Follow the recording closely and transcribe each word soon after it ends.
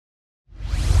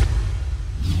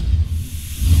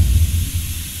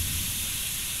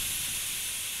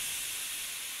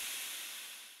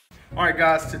All right,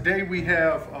 guys, today we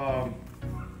have a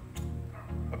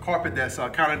carpet that's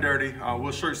kind of dirty.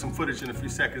 We'll show you some footage in a few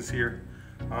seconds here.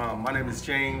 My name is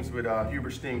James with Hubert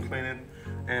Steam Cleaning,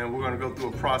 and we're gonna go through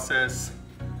a process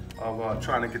of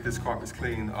trying to get this carpet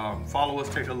clean. Follow us,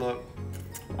 take a look.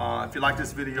 If you like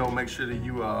this video, make sure that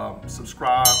you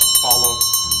subscribe, follow,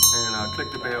 and click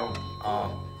the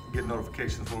bell. Get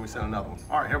notifications when we send another one.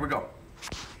 All right, here we go.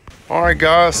 All right,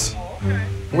 guys,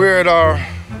 we're at our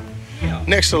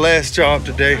next to last job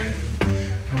today.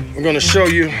 We're gonna show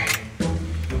you,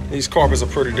 these carpets are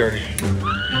pretty dirty.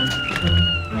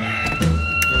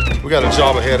 We got a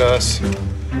job ahead of us.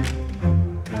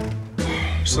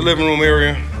 It's the living room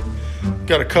area.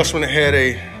 Got a customer that had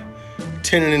a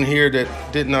tenant in here that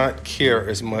did not care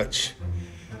as much.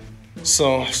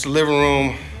 So it's the living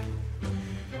room.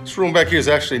 This room back here is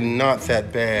actually not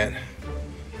that bad.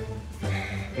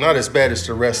 Not as bad as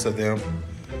the rest of them.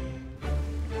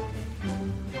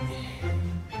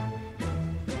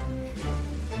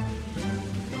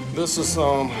 This is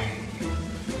one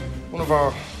of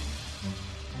our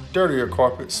dirtier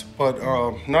carpets, but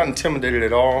not intimidated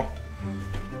at all.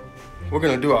 We're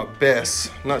gonna do our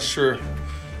best. Not sure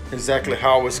exactly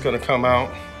how it's gonna come out.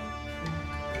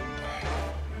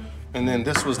 And then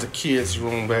this was the kids'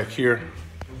 room back here.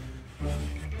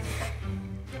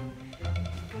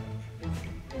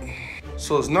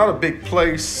 So it's not a big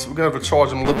place. We're gonna have to charge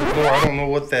them a little bit more. I don't know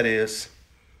what that is.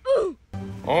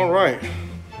 All right.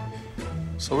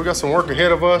 So we got some work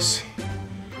ahead of us.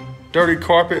 Dirty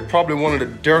carpet, probably one of the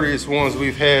dirtiest ones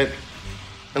we've had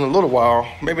in a little while.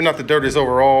 Maybe not the dirtiest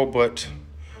overall, but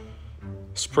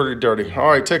it's pretty dirty. All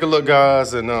right, take a look,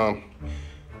 guys, and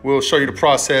we'll show you the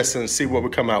process and see what we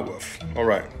come out with. All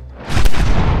right.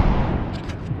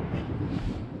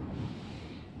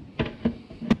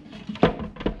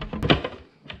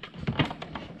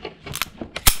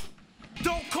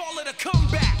 Don't call it a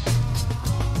comeback.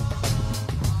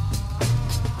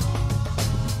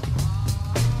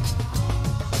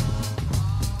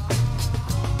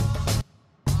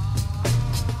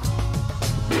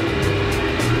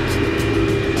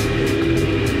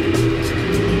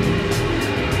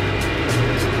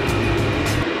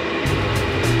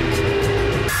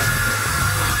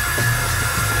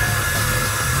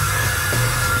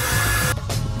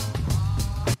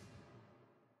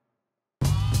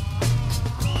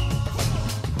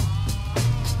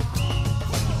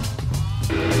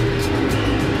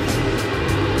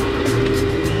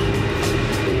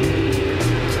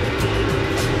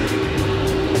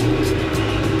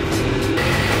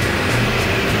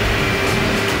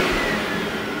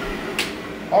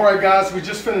 All right, guys, we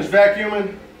just finished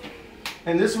vacuuming,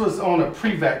 and this was on a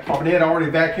pre-vac carpet. They had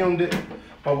already vacuumed it,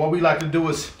 but what we like to do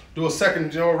is do a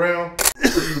second go around.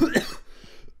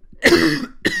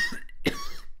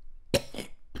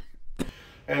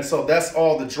 And so that's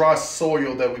all the dry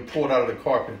soil that we pulled out of the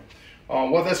carpet.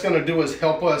 What that's gonna do is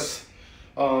help us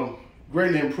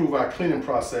greatly improve our cleaning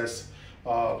process.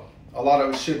 A lot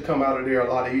of it should come out of there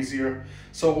a lot easier.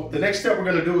 So the next step we're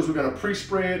gonna do is we're gonna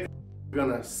pre-spread. We're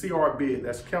gonna CRB it.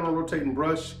 That's counter-rotating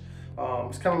brush.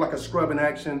 It's kind of like a scrubbing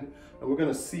action. And we're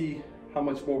gonna see how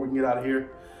much more we can get out of here.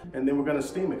 And then we're gonna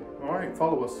steam it. All right,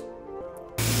 follow us.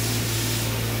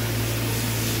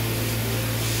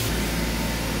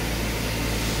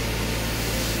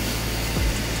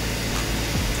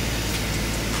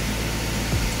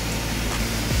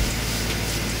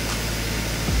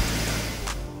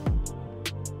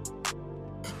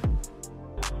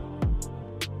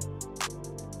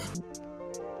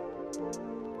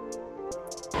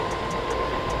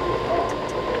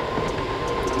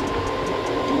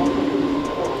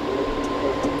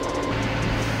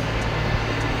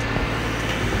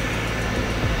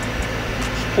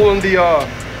 Pulling the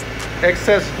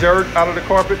excess dirt out of the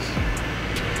carpets,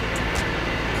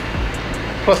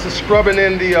 plus the scrubbing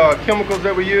in the chemicals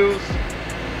that we use.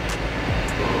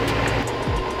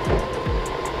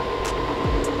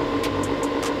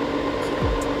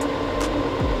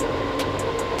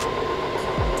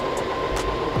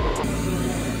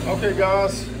 Okay,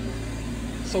 guys,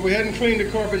 so we hadn't cleaned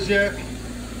the carpets yet,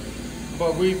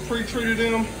 but we pre-treated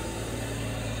them,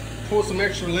 pulled some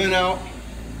extra lint out.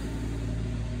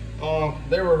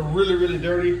 They were really, really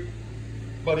dirty,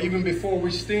 but even before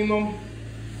we steam them,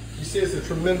 you see it's a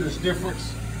tremendous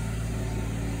difference.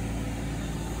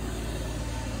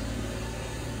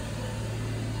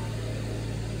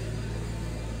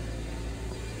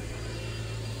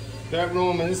 That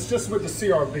room, and it's just with the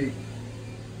CRB.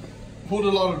 Pulled a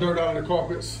lot of dirt out of the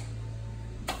carpets.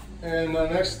 And the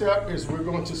next step is we're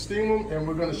going to steam them, and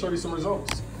we're going to show you some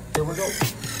results. Here we go.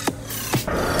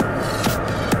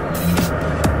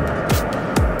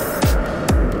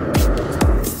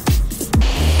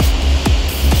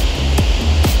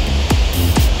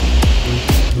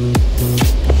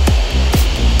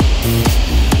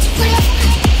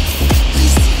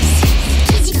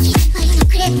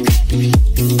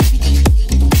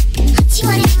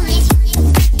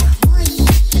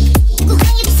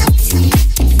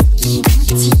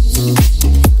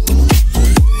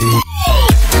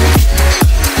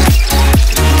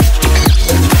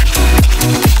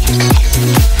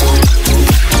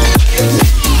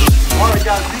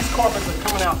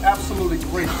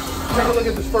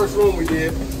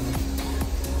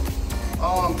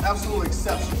 Absolutely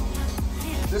exceptional.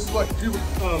 This is what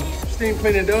steam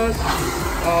cleaning does.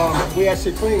 We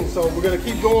actually clean, so we're gonna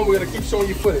keep going. We're gonna keep showing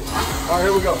you footage. All right,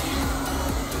 here we go.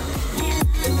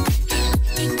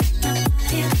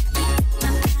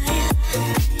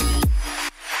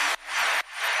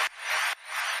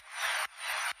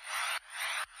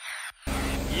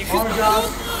 All right, guys.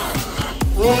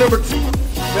 Room number 2,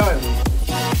 done.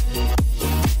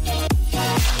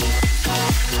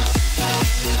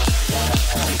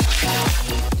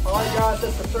 All right, guys,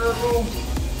 that's the 3rd room.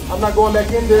 I'm not going back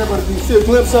in there, but if you see a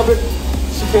glimpse of it,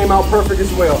 she came out perfect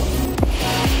as well.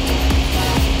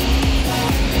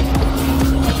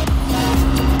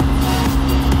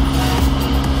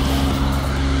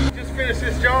 Just finished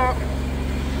this job,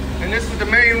 and this is the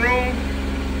main room.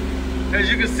 As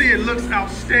you can see, it looks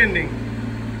outstanding.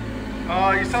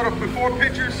 You saw the before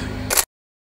pictures.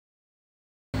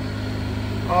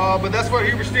 But that's what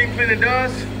Huber Steam Cleaning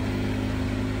does.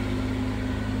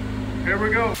 Here we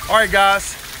go. All right,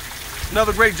 guys.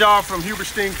 Another great job from Huber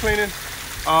Steam Cleaning.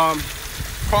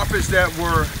 Carpets that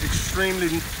were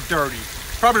extremely dirty.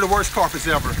 Probably the worst carpets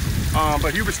ever.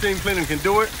 But Huber Steam Cleaning can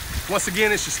do it. Once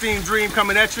again, it's your steam dream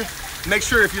coming at you. Make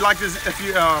sure if you like this,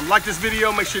 like this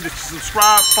video, make sure that you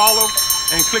subscribe, follow,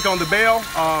 and click on the bell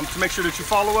to make sure that you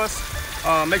follow us.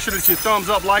 Make sure that you thumbs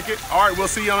up, like it. All right, we'll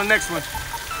see you on the next one.